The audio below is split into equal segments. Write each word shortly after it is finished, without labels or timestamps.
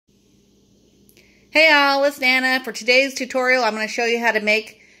Hey y'all, it's Nana. For today's tutorial, I'm going to show you how to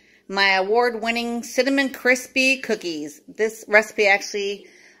make my award-winning cinnamon crispy cookies. This recipe actually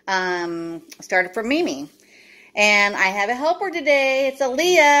started from Mimi. And I have a helper today. It's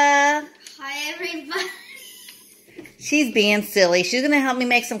Aaliyah. Hi everybody. She's being silly. She's going to help me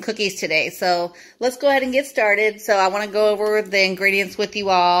make some cookies today. So let's go ahead and get started. So I want to go over the ingredients with you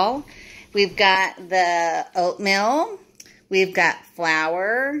all. We've got the oatmeal. We've got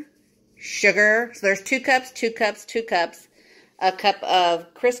flour, sugar. So there's 2 cups, 2 cups, 2 cups. A cup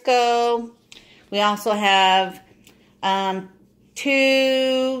of Crisco. We also have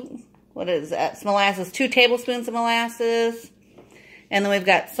 2, what is that? Molasses, 2 tablespoons of molasses. And then we've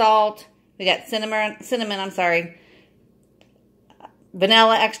got salt. We got cinnamon,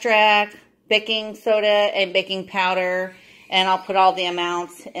 vanilla extract, baking soda, and baking powder. And I'll put all the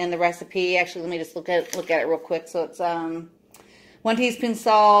amounts in the recipe. Actually, let me just look at it real quick. So it's 1 teaspoon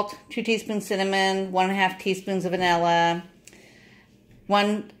salt, 2 teaspoons cinnamon, 1.5 teaspoons of vanilla,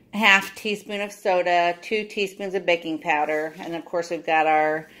 1/2 teaspoon of soda, 2 teaspoons of baking powder, and of course we've got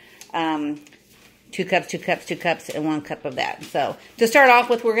our 2 cups, 2 cups, 2 cups, and 1 cup of that. So to start off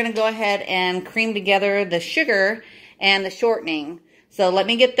with, we're going to go ahead and cream together the sugar and the shortening. So let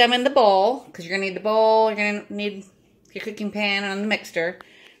me get them in the bowl, because you're going to need the bowl, you're going to need your cooking pan and the mixer.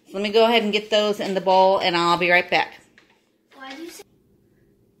 So let me go ahead and get those in the bowl, and I'll be right back.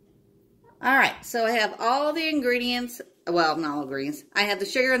 Alright, so I have all the ingredients, well, not all ingredients. I have the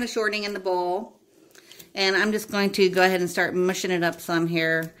sugar and the shortening in the bowl, and I'm just going to go ahead and start mushing it up some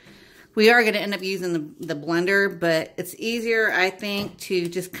here. We are going to end up using the blender, but it's easier, I think, to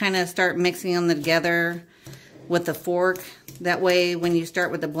just kind of start mixing them together with a fork. That way, when you start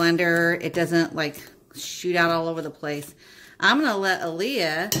with the blender, it doesn't, like, shoot out all over the place. I'm going to let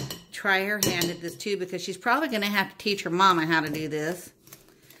Aaliyah try her hand at this, too, because she's probably going to have to teach her mama how to do this,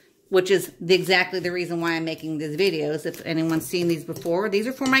 which is exactly the reason why I'm making these videos. If anyone's seen these before, these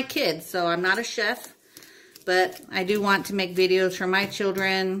are for my kids, so I'm not a chef, but I do want to make videos for my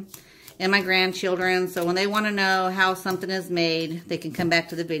children and my grandchildren, so when they want to know how something is made, they can come back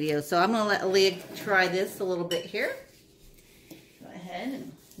to the video. So I'm going to let Aaliyah try this a little bit here. Go ahead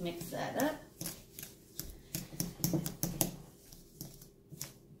and mix that up.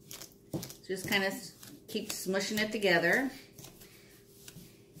 Just kind of keep smushing it together.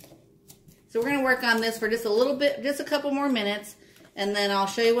 So we're going to work on this for just a little bit, just a couple more minutes, and then I'll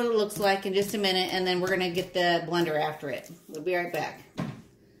show you what it looks like in just a minute, and then we're going to get the blender after it. We'll be right back.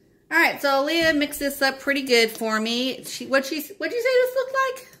 All right, so Aaliyah mixed this up pretty good for me. What'd you say this looked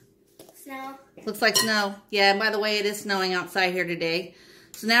like? Snow. Looks like snow. Yeah, and by the way, it is snowing outside here today.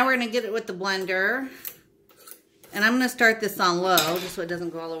 So now we're going to get it with the blender, and I'm going to start this on low, just so it doesn't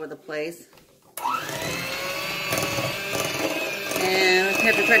go all over the place. And we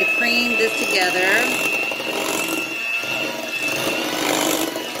have to try to cream this together.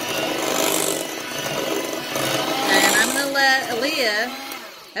 And I'm going to let Aaliyah,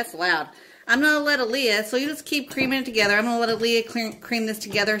 that's loud. I'm going to let Aaliyah, so you just keep creaming it together. I'm going to let Aaliyah cream this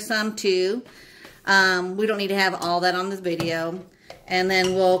together some too. We don't need to have all that on this video. And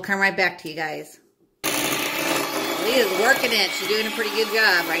then we'll come right back to you guys. Aaliyah's working it. She's doing a pretty good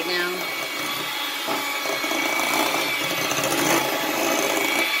job right now.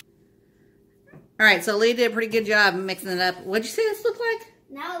 Alright, so Lee did a pretty good job mixing it up. What'd you say this looked like?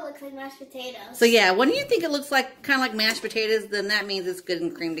 Now it looks like mashed potatoes. So yeah, when you think it looks like kind of like mashed potatoes, then that means it's good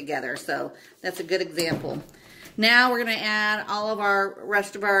and creamed together. So that's a good example. Now we're going to add all of our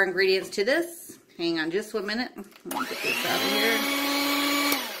rest of our ingredients to this. Hang on just 1 minute. Let me get this out of here.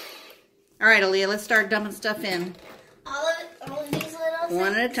 Alright, Aaliyah, let's start dumping stuff in. All of these little things?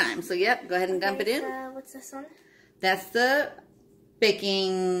 One at a time. So yep, go ahead and dump it in. What's this one? That's the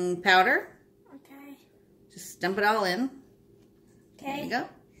baking powder. Just dump it all in. Okay. There you go.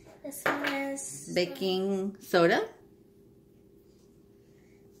 This one is baking soda.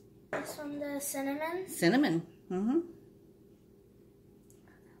 This one, the cinnamon. Cinnamon. Mm-hmm.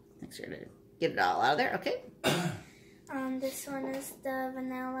 Make sure to get it all out of there. Okay. This one is the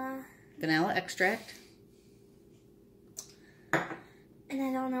vanilla. Vanilla extract. And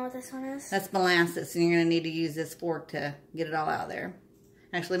I don't know what this one is. That's molasses, and you're going to need to use this fork to get it all out of there.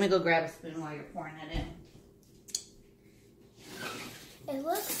 Actually, let me go grab a spoon while you're pouring that in. It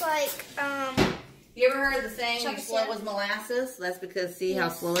looks like, You ever heard the saying, you're slow as molasses? That's because, see how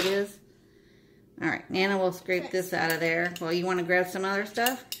slow it is? Alright, Nana will scrape this out of there. Well, you want to grab some other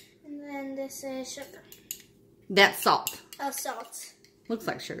stuff? And then this is sugar. That's salt. Oh, salt. Looks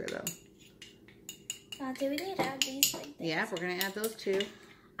like sugar, though. Do we need to add these things? Yeah, we're going to add those too.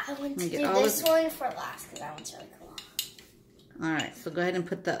 I want to do this one for last because that one's really cool. Alright, so go ahead and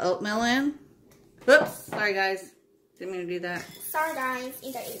put the oatmeal in. Oops, sorry guys. Didn't mean to do that. Sorry guys,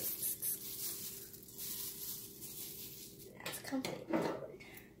 you guys. That's completely covered.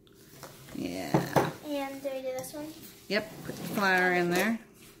 Yeah. And do we do this one? Yep, put the flour in there.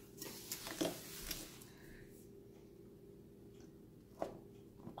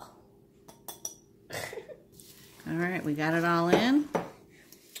 All right, we got it all in.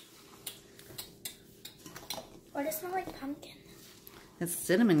 Why does it smell like pumpkin? It's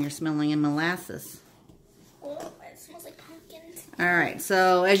cinnamon you're smelling and molasses. Oh, it smells like pumpkins. All right,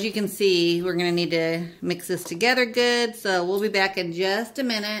 so as you can see, we're gonna need to mix this together good. So we'll be back in just a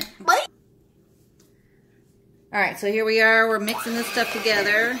minute. What? All right, so here we are. We're mixing this stuff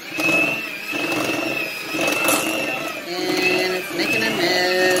together. And it's making a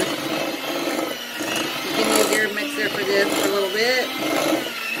mess. You can use your mixer for this for a little bit.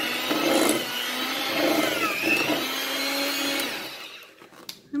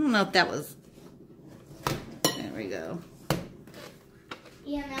 I don't know if that was... There we go.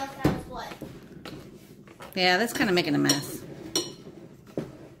 Yeah, now that was what? Yeah, that's kind of making a mess.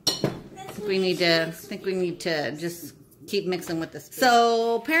 I think we need to just keep mixing with this.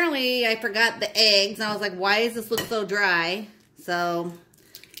 So apparently I forgot the eggs. And I was like, why does this look so dry? So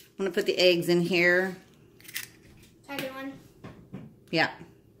I'm going to put the eggs in here. Second one. Yeah.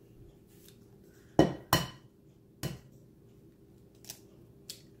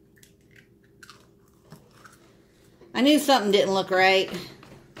 I knew something didn't look right.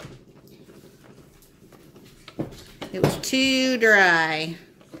 It was too dry.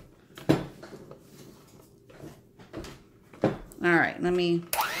 All right, let me...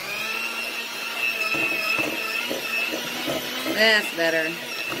 That's better.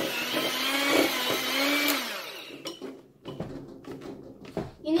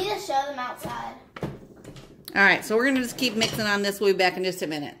 You need to show them outside. All right, so we're going to just keep mixing on this. We'll be back in just a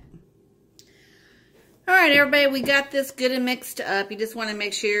minute. All right, everybody, we got this good and mixed up. You just want to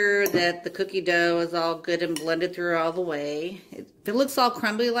make sure that the cookie dough is all good and blended through all the way. If it looks all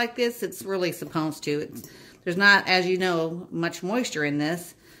crumbly like this, it's really supposed to. There's not, as you know, much moisture in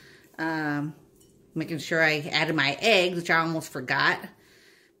this. Making sure I added my eggs, which I almost forgot.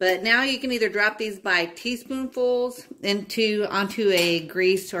 But now you can either drop these by teaspoonfuls onto a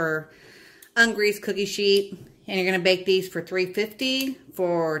greased or ungreased cookie sheet. And you're going to bake these for 350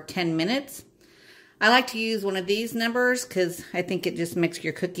 for 10 minutes. I like to use one of these numbers because I think it just makes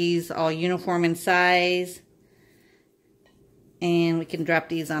your cookies all uniform in size. And we can drop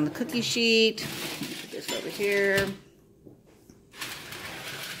these on the cookie sheet. Put this over here.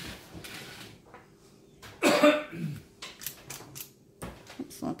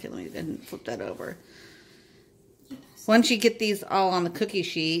 Oops, okay, let me go ahead and flip that over. Once you get these all on the cookie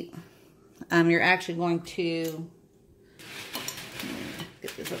sheet, you're actually going to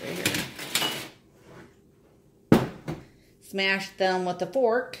get this over here. Smash them with a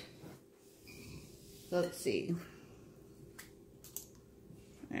fork. Let's see.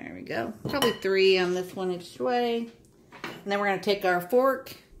 There we go. Probably 3 on this one each way. And then we're going to take our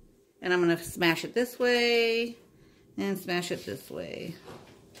fork and I'm going to smash it this way and smash it this way.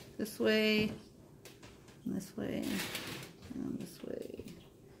 This way, and this way, and this way,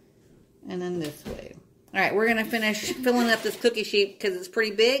 and then this way. All right, we're going to finish filling up this cookie sheet because it's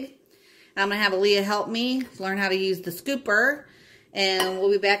pretty big. I'm going to have Aaliyah help me learn how to use the scooper, and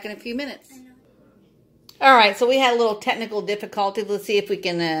we'll be back in a few minutes. All right, so we had a little technical difficulty. Let's see if we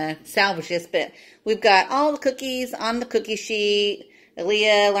can salvage this, but we've got all the cookies on the cookie sheet.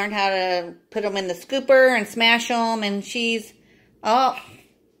 Aaliyah learned how to put them in the scooper and smash them, and she's, oh,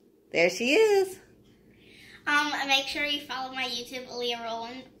 there she is. Make sure you follow my YouTube, Aaliyah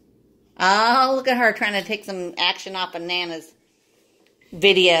Rowland. Oh, look at her trying to take some action off of Nana's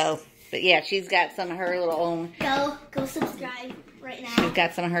video. But yeah, she's got some of her little own. Go subscribe right now. She's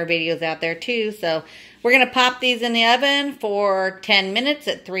got some of her videos out there too. So we're going to pop these in the oven for 10 minutes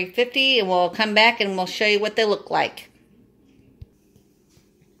at 350. And we'll come back and we'll show you what they look like.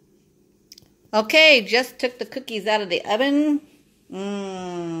 Okay, just took the cookies out of the oven.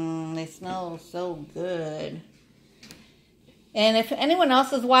 They smell so good. And if anyone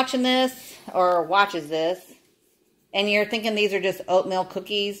else is watching this or watches this and you're thinking these are just oatmeal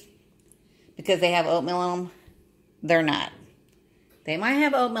cookies because they have oatmeal in them, they're not. They might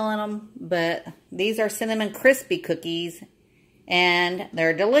have oatmeal in them, but these are cinnamon crispy cookies and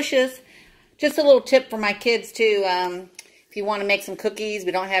they're delicious. Just a little tip for my kids too. If you want to make some cookies,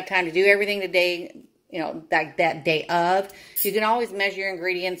 we don't have time to do everything today, you know, like that day of. You can always measure your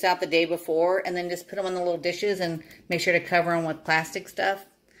ingredients out the day before and then just put them in the little dishes and make sure to cover them with plastic stuff.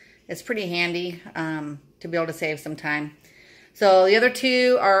 It's pretty handy to be able to save some time. So the other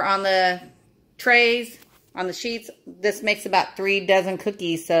two are on the trays, on the sheets. This makes about 3 dozen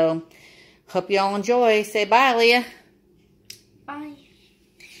cookies. So, hope you all enjoy. Say bye, Leah. Bye.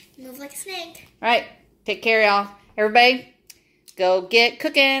 Move like a snake. All right. Take care, y'all. Everybody, go get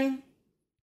cooking.